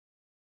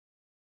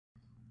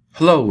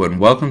Hello and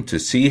welcome to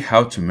see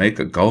how to make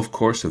a golf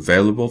course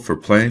available for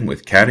playing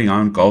with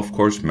CaddieON Golf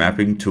Course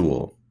Mapping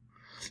tool.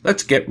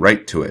 Let's get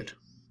right to it.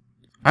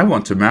 I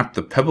want to map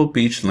the Pebble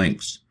Beach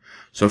links,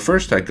 so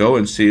first I go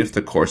and see if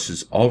the course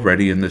is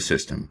already in the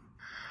system.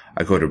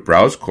 I go to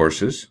Browse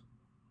Courses,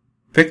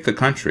 pick the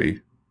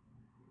country,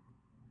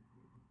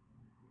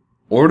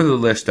 order the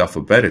list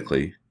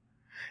alphabetically,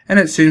 and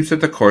it seems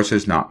that the course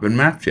has not been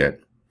mapped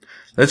yet.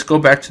 Let's go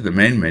back to the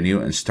main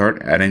menu and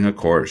start adding a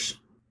course.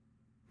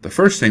 The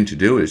first thing to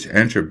do is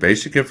enter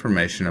basic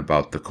information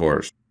about the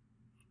course.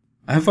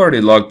 I have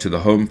already logged to the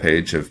home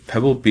page of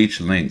Pebble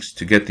Beach Links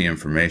to get the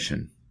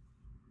information.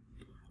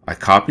 I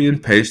copy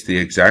and paste the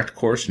exact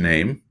course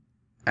name,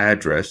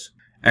 address,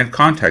 and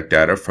contact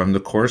data from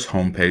the course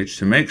homepage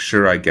to make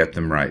sure I get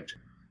them right.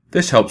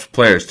 This helps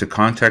players to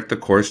contact the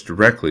course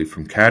directly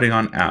from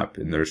CaddieON app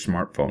in their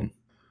smartphone.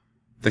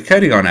 The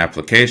CaddieON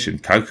application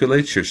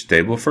calculates your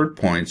Stableford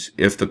points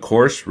if the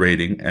course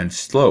rating and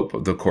slope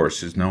of the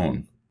course is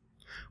known.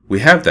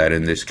 We have that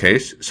in this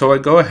case, so I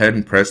go ahead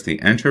and press the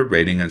Enter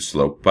Rating and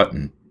Slope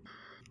button.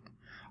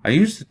 I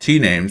use the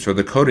T-names or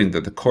the coding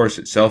that the course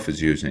itself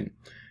is using.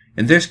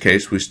 In this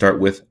case, we start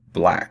with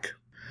black.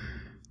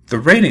 The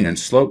rating and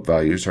slope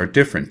values are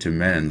different to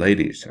men and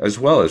ladies, as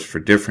well as for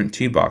different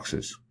tee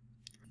boxes.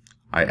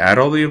 I add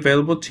all the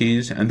available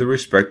tees and the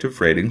respective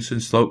ratings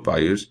and slope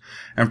values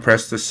and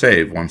press the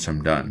Save once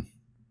I'm done.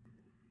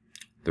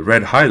 The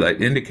red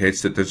highlight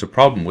indicates that there's a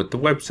problem with the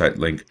website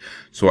link,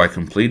 so I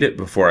complete it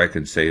before I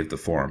can save the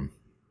form.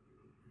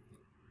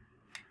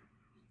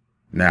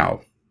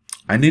 Now,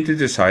 I need to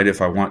decide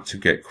if I want to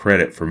get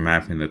credit for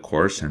mapping the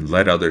course and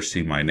let others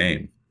see my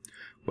name.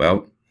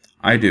 Well,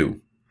 I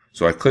do,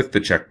 so I click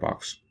the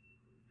checkbox.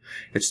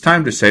 It's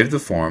time to save the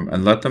form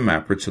and let the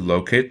mapper to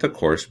locate the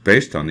course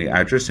based on the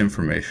address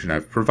information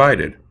I've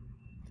provided.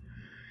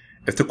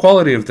 If the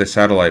quality of the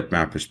satellite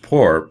map is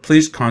poor,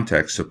 please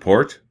contact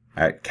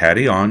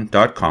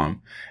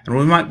support@CaddieON.com and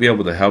we might be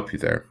able to help you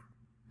there.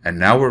 And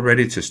now we're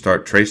ready to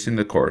start tracing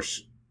the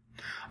course.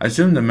 I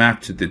zoom the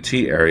map to the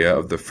tee area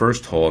of the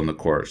first hole in the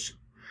course.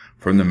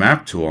 From the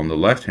map tool on the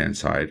left-hand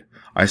side,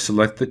 I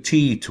select the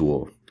Tee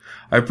tool.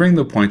 I bring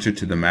the pointer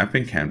to the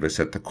mapping canvas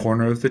at the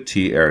corner of the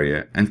tee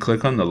area and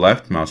click on the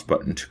left mouse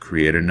button to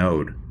create a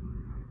node.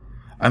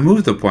 I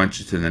move the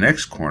pointer to the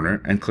next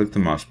corner and click the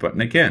mouse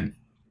button again.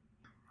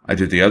 I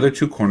do the other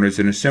two corners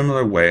in a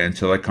similar way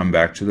until I come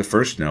back to the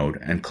first node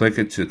and click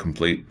it to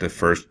complete the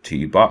first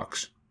tee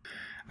box.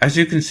 As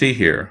you can see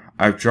here,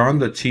 I've drawn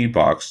the tee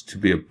box to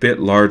be a bit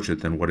larger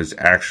than what is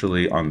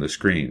actually on the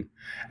screen,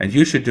 and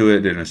you should do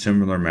it in a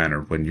similar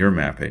manner when you're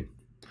mapping.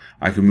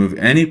 I can move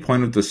any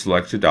point of the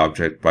selected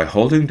object by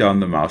holding down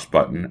the mouse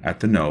button at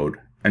the node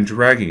and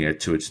dragging it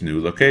to its new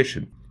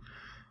location.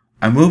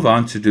 I move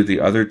on to do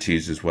the other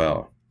tees as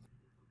well.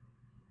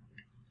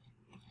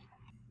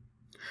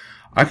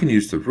 I can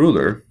use the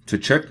ruler to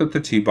check that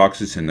the tee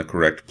box is in the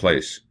correct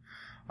place.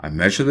 I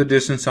measure the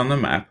distance on the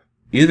map,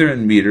 either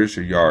in meters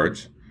or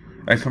yards,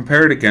 and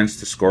compare it against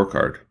the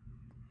scorecard.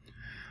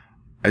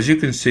 As you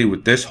can see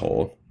with this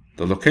hole,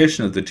 the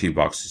location of the tee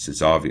boxes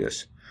is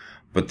obvious,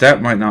 but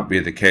that might not be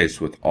the case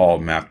with all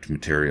mapped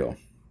material.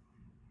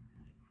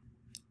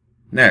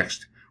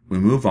 Next, we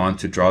move on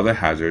to draw the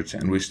hazards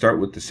and we start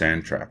with the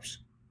sand traps.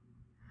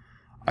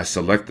 I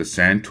select the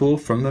sand tool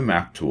from the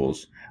map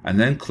tools and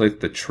then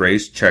click the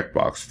Trace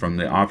checkbox from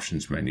the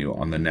Options menu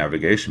on the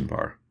navigation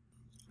bar.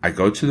 I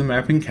go to the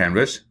mapping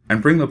canvas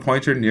and bring the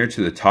pointer near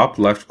to the top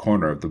left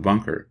corner of the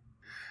bunker.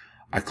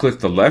 I click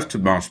the left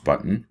mouse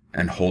button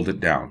and hold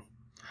it down.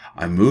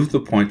 I move the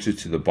pointer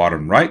to the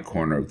bottom right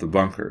corner of the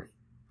bunker.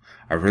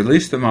 I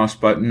release the mouse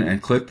button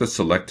and click the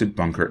selected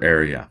bunker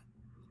area.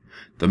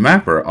 The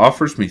mapper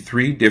offers me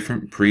 3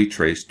 different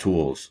pre-trace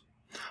tools.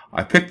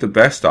 I pick the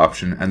best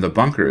option and the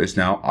bunker is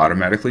now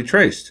automatically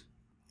traced.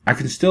 I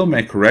can still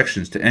make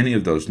corrections to any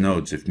of those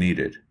nodes if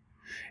needed.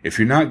 If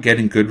you're not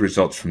getting good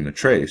results from the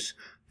trace,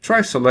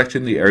 try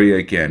selecting the area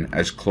again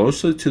as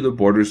closely to the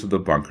borders of the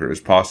bunker as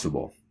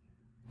possible.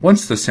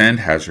 Once the sand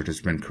hazard has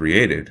been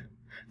created,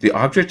 the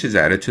object is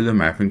added to the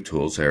mapping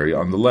tools area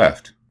on the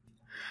left.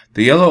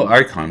 The yellow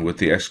icon with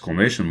the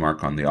exclamation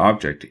mark on the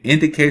object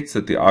indicates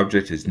that the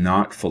object is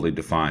not fully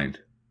defined.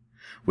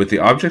 With the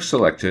object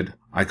selected,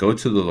 I go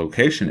to the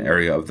location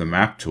area of the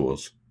map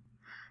tools.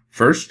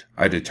 First,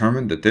 I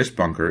determine that this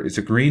bunker is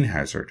a green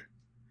hazard.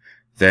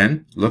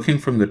 Then, looking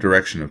from the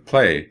direction of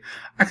play,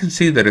 I can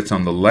see that it's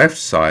on the left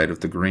side of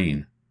the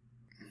green.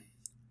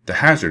 The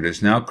hazard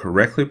is now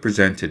correctly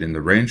presented in the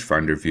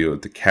rangefinder view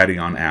of the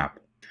CaddieON app.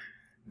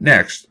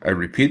 Next, I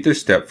repeat this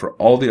step for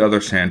all the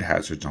other sand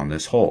hazards on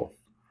this hole.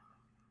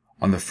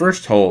 On the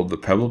first hole of the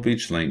Pebble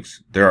Beach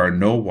Links, there are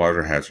no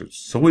water hazards,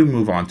 so we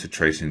move on to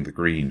tracing the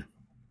green.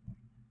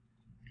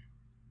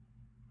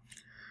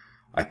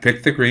 I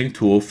pick the green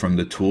tool from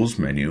the Tools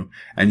menu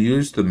and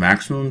use the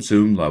maximum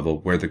zoom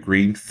level where the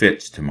green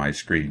fits to my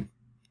screen.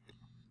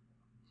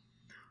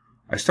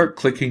 I start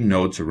clicking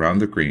nodes around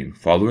the green,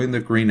 following the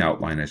green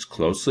outline as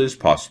closely as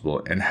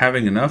possible and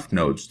having enough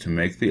nodes to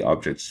make the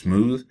object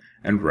smooth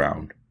and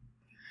round.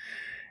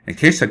 In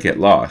case I get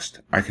lost,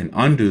 I can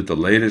undo the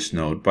latest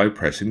node by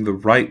pressing the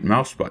right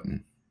mouse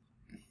button.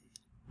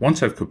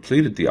 Once I've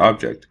completed the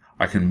object,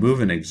 I can move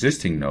an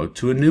existing node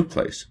to a new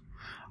place.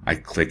 I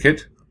click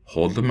it,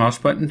 hold the mouse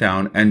button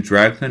down, and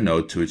drag the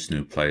node to its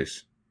new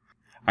place.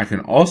 I can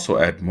also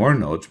add more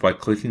nodes by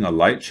clicking a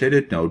light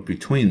shaded node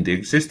between the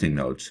existing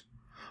nodes.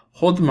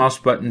 Hold the mouse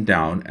button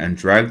down and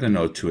drag the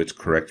node to its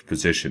correct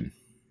position.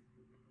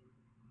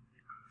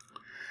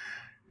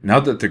 Now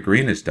that the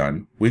green is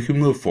done, we can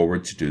move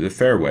forward to do the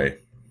fairway.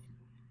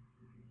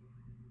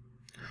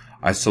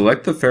 I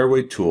select the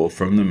fairway tool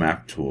from the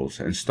map tools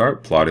and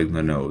start plotting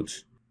the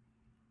nodes.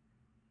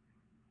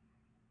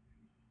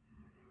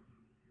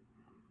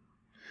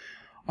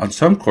 On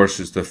some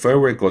courses, the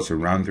fairway goes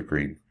around the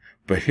green,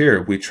 but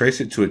here we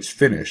trace it to its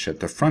finish at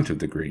the front of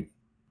the green.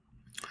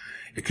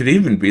 It could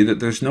even be that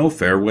there's no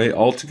fairway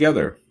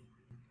altogether.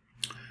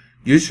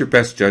 Use your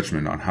best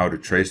judgment on how to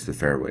trace the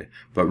fairway,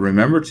 but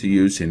remember to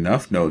use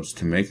enough nodes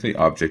to make the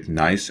object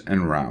nice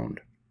and round.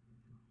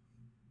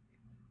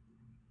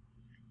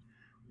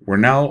 We're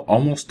now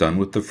almost done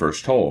with the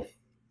first hole.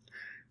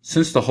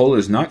 Since the hole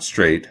is not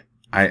straight,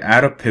 I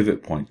add a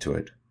pivot point to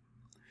it.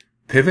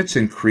 Pivots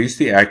increase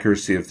the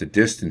accuracy of the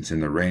distance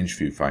in the range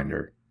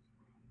viewfinder.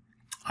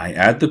 I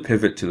add the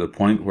pivot to the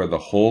point where the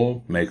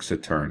hole makes a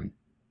turn.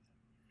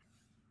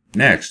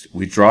 Next,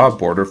 we draw a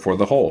border for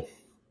the hole.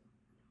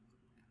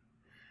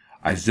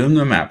 I zoom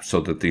the map so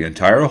that the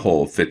entire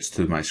hole fits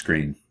to my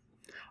screen.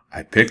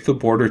 I pick the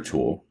border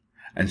tool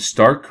and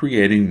start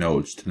creating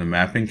nodes to the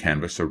mapping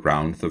canvas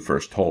around the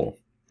first hole.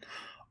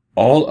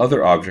 All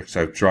other objects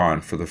I've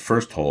drawn for the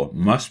first hole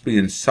must be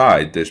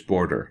inside this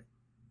border.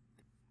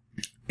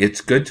 It's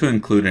good to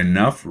include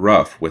enough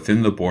rough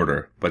within the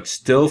border, but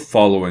still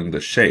following the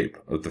shape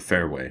of the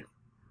fairway.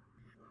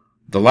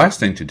 The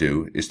last thing to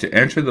do is to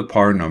enter the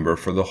par number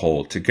for the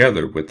hole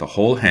together with the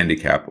hole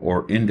handicap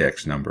or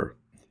index number.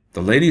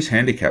 The ladies'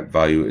 handicap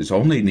value is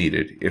only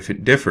needed if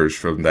it differs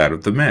from that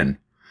of the men.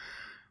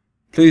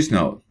 Please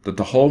note that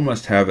the hole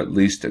must have at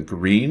least a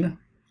green,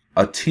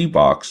 a tee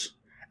box,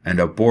 and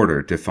a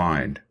border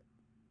defined.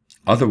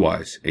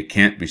 Otherwise, it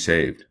can't be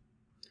saved.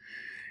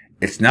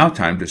 It's now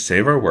time to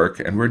save our work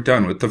and we're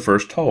done with the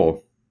first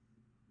hole.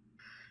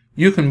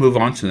 You can move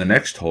on to the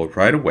next hole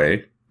right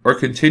away or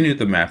continue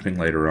the mapping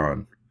later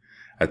on.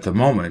 At the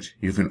moment,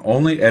 you can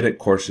only edit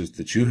courses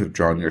that you have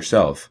drawn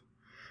yourself.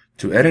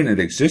 To edit an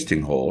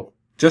existing hole,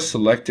 just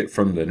select it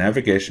from the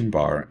navigation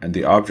bar and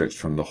the objects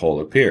from the hole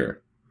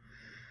appear.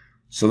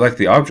 Select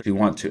the object you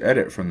want to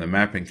edit from the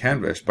mapping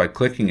canvas by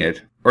clicking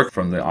it or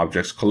from the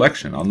objects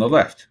collection on the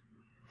left.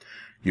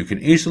 You can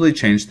easily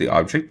change the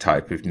object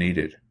type if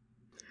needed.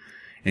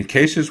 In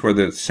cases where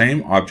the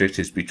same object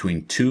is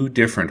between two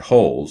different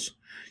holes,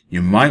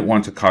 you might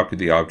want to copy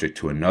the object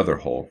to another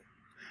hole.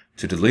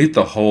 To delete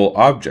the whole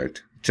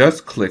object,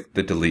 just click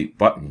the Delete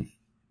button.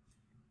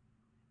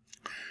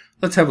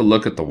 Let's have a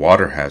look at the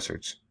water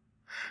hazards.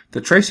 The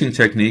tracing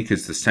technique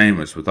is the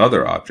same as with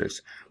other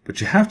objects,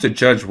 but you have to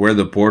judge where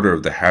the border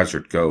of the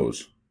hazard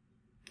goes.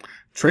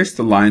 Trace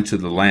the line to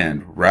the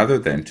land rather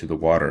than to the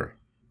water.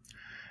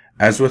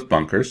 As with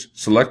bunkers,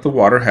 select the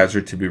water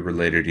hazard to be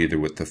related either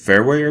with the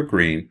fairway or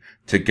green,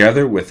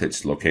 together with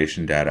its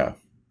location data.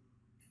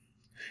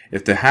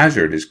 If the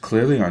hazard is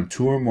clearly on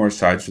two or more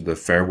sides of the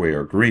fairway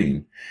or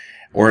green,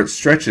 or it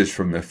stretches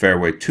from the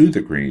fairway to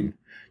the green,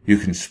 you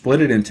can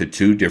split it into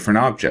two different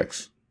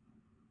objects.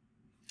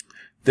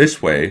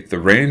 This way, the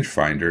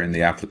rangefinder in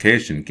the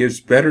application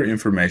gives better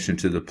information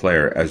to the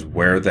player as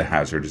where the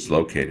hazard is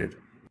located.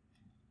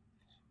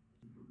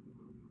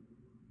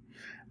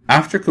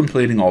 After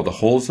completing all the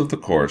holes of the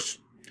course,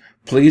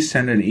 please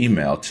send an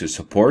email to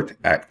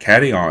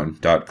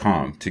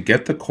support@CaddieON.com to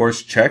get the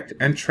course checked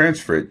and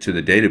transfer it to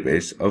the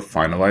database of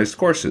finalized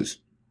courses.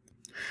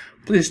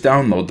 Please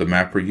download the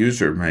Mapper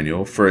User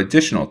Manual for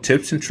additional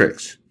tips and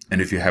tricks.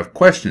 And if you have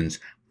questions,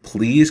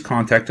 please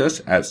contact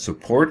us at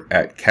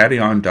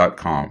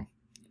support@CaddieON.com.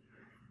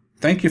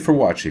 Thank you for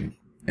watching.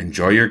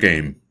 Enjoy your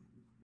game.